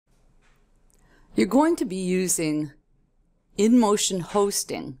You're going to be using InMotion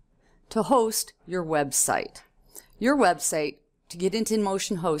hosting to host your website. Your website, to get into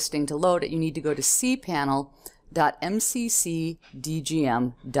InMotion hosting, to load it, you need to go to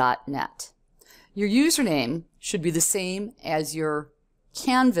cpanel.mccdgm.net. Your username should be the same as your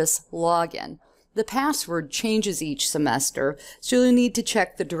Canvas login. The password changes each semester, so you'll need to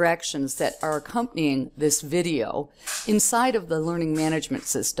check the directions that are accompanying this video inside of the Learning Management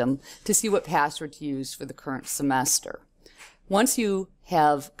System to see what password to use for the current semester. Once you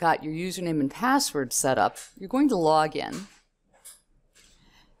have got your username and password set up, you're going to log in.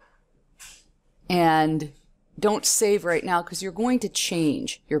 And don't save right now because you're going to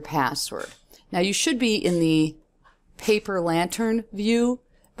change your password. Now you should be in the paper lantern view,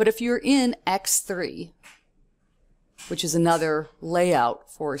 but if you're in X3, which is another layout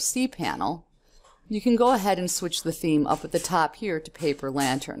for Cpanel, you can go ahead and switch the theme up at the top here to paper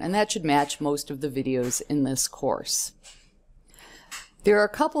lantern, and that should match most of the videos in this course. There are a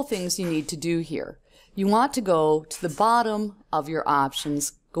couple things you need to do here. You want to go to the bottom of your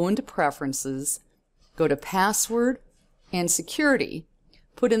options, go into Preferences, go to Password and Security,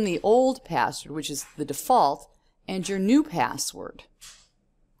 put in the old password, which is the default, and your new password,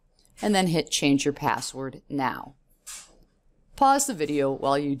 and then hit Change Your Password Now. Pause the video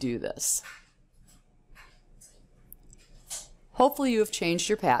while you do this. Hopefully you have changed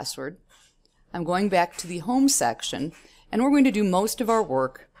your password. I'm going back to the Home section, and we're going to do most of our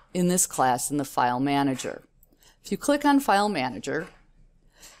work in this class in the File Manager. If you click on File Manager,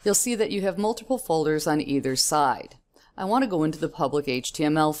 you'll see that you have multiple folders on either side. I want to go into the public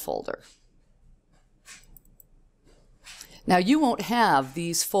HTML folder. Now you won't have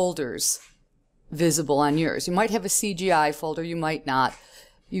these folders visible on yours. You might have a CGI folder, you might not.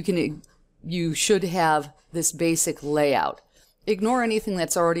 You should have this basic layout. Ignore anything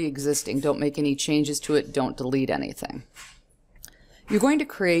that's already existing. Don't make any changes to it. Don't delete anything. You're going to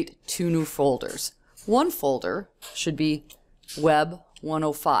create two new folders. One folder should be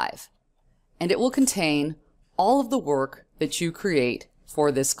WEB105, and it will contain all of the work that you create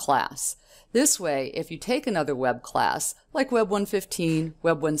for this class. This way, if you take another web class, like WEB115,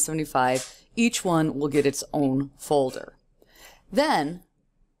 WEB175, each one will get its own folder. Then,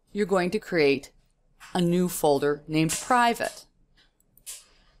 you're going to create a new folder named Private.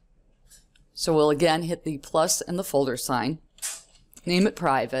 So we'll again hit the plus and the folder sign, name it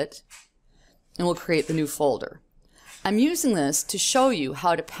Private, and we'll create the new folder. I'm using this to show you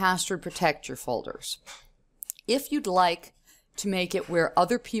how to password protect your folders. If you'd like to make it where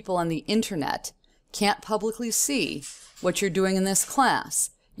other people on the internet can't publicly see what you're doing in this class,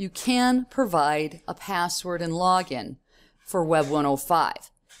 you can provide a password and login for WEB105.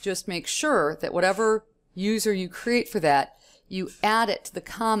 Just make sure that whatever user you create for that, you add it to the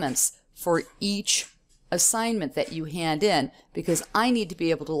comments for each assignment that you hand in, because I need to be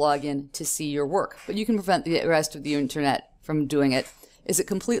able to log in to see your work. But you can prevent the rest of the internet from doing it. Is it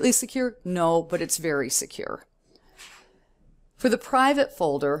completely secure? No, but it's very secure. For the private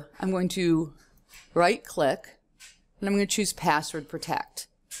folder, I'm going to right-click, and I'm going to choose Password Protect.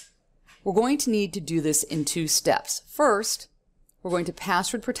 We're going to need to do this in two steps. First, we're going to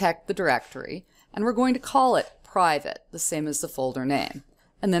password protect the directory, and we're going to call it Private, the same as the folder name.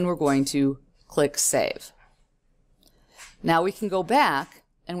 And then we're going to click Save. Now we can go back,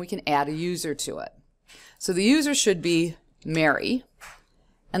 and we can add a user to it. So the user should be Mary,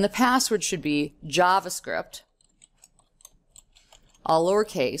 and the password should be JavaScript, all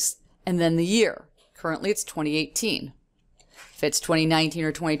lowercase, and then the year. Currently it's 2018. If it's 2019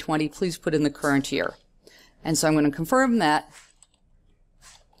 or 2020, please put in the current year. And so I'm going to confirm that,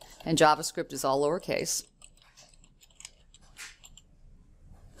 and JavaScript is all lowercase.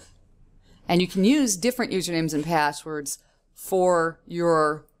 And you can use different usernames and passwords for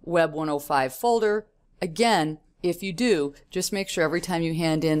your WEB105 folder. Again, if you do, just make sure every time you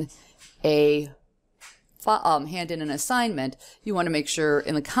hand in an assignment, you want to make sure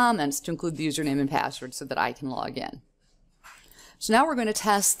in the comments to include the username and password so that I can log in. So now we're going to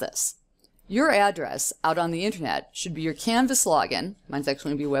test this. Your address out on the internet should be your Canvas login, mine's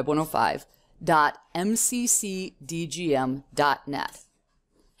actually going to be web105.mccdgm.net.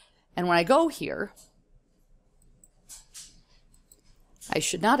 And when I go here, I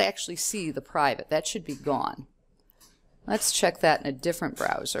should not actually see the private. That should be gone. Let's check that in a different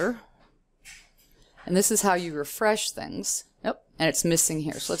browser. And this is how you refresh things. Nope, and it's missing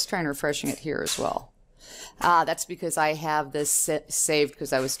here. So let's try and refreshing it here as well. That's because I have this saved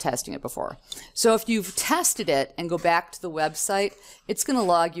because I was testing it before. So if you've tested it and go back to the website, it's going to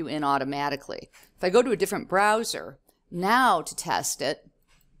log you in automatically. If I go to a different browser, now to test it,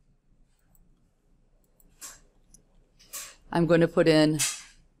 I'm going to put in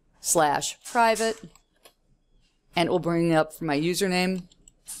 /private, and it will bring up for my username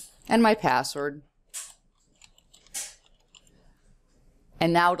and my password.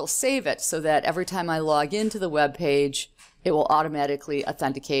 And now it'll save it so that every time I log into the web page, it will automatically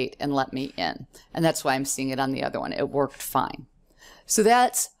authenticate and let me in. And that's why I'm seeing it on the other one. It worked fine. So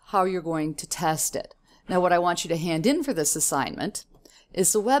that's how you're going to test it. Now what I want you to hand in for this assignment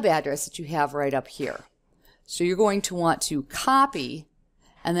is the web address that you have right up here. So you're going to want to copy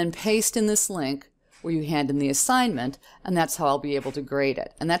and then paste in this link where you hand in the assignment, and that's how I'll be able to grade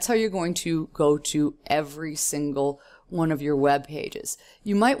it. And that's how you're going to go to every single one of your web pages.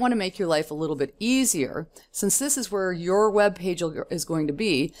 You might want to make your life a little bit easier. Since this is where your web page is going to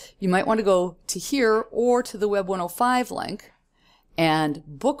be, you might want to go to here or to the WEB105 link and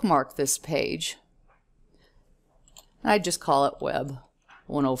bookmark this page. I'd just call it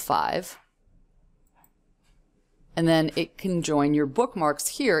WEB105. And then it can join your bookmarks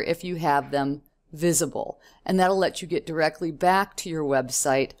here if you have them visible. And that'll let you get directly back to your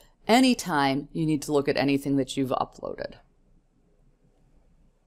website anytime you need to look at anything that you've uploaded.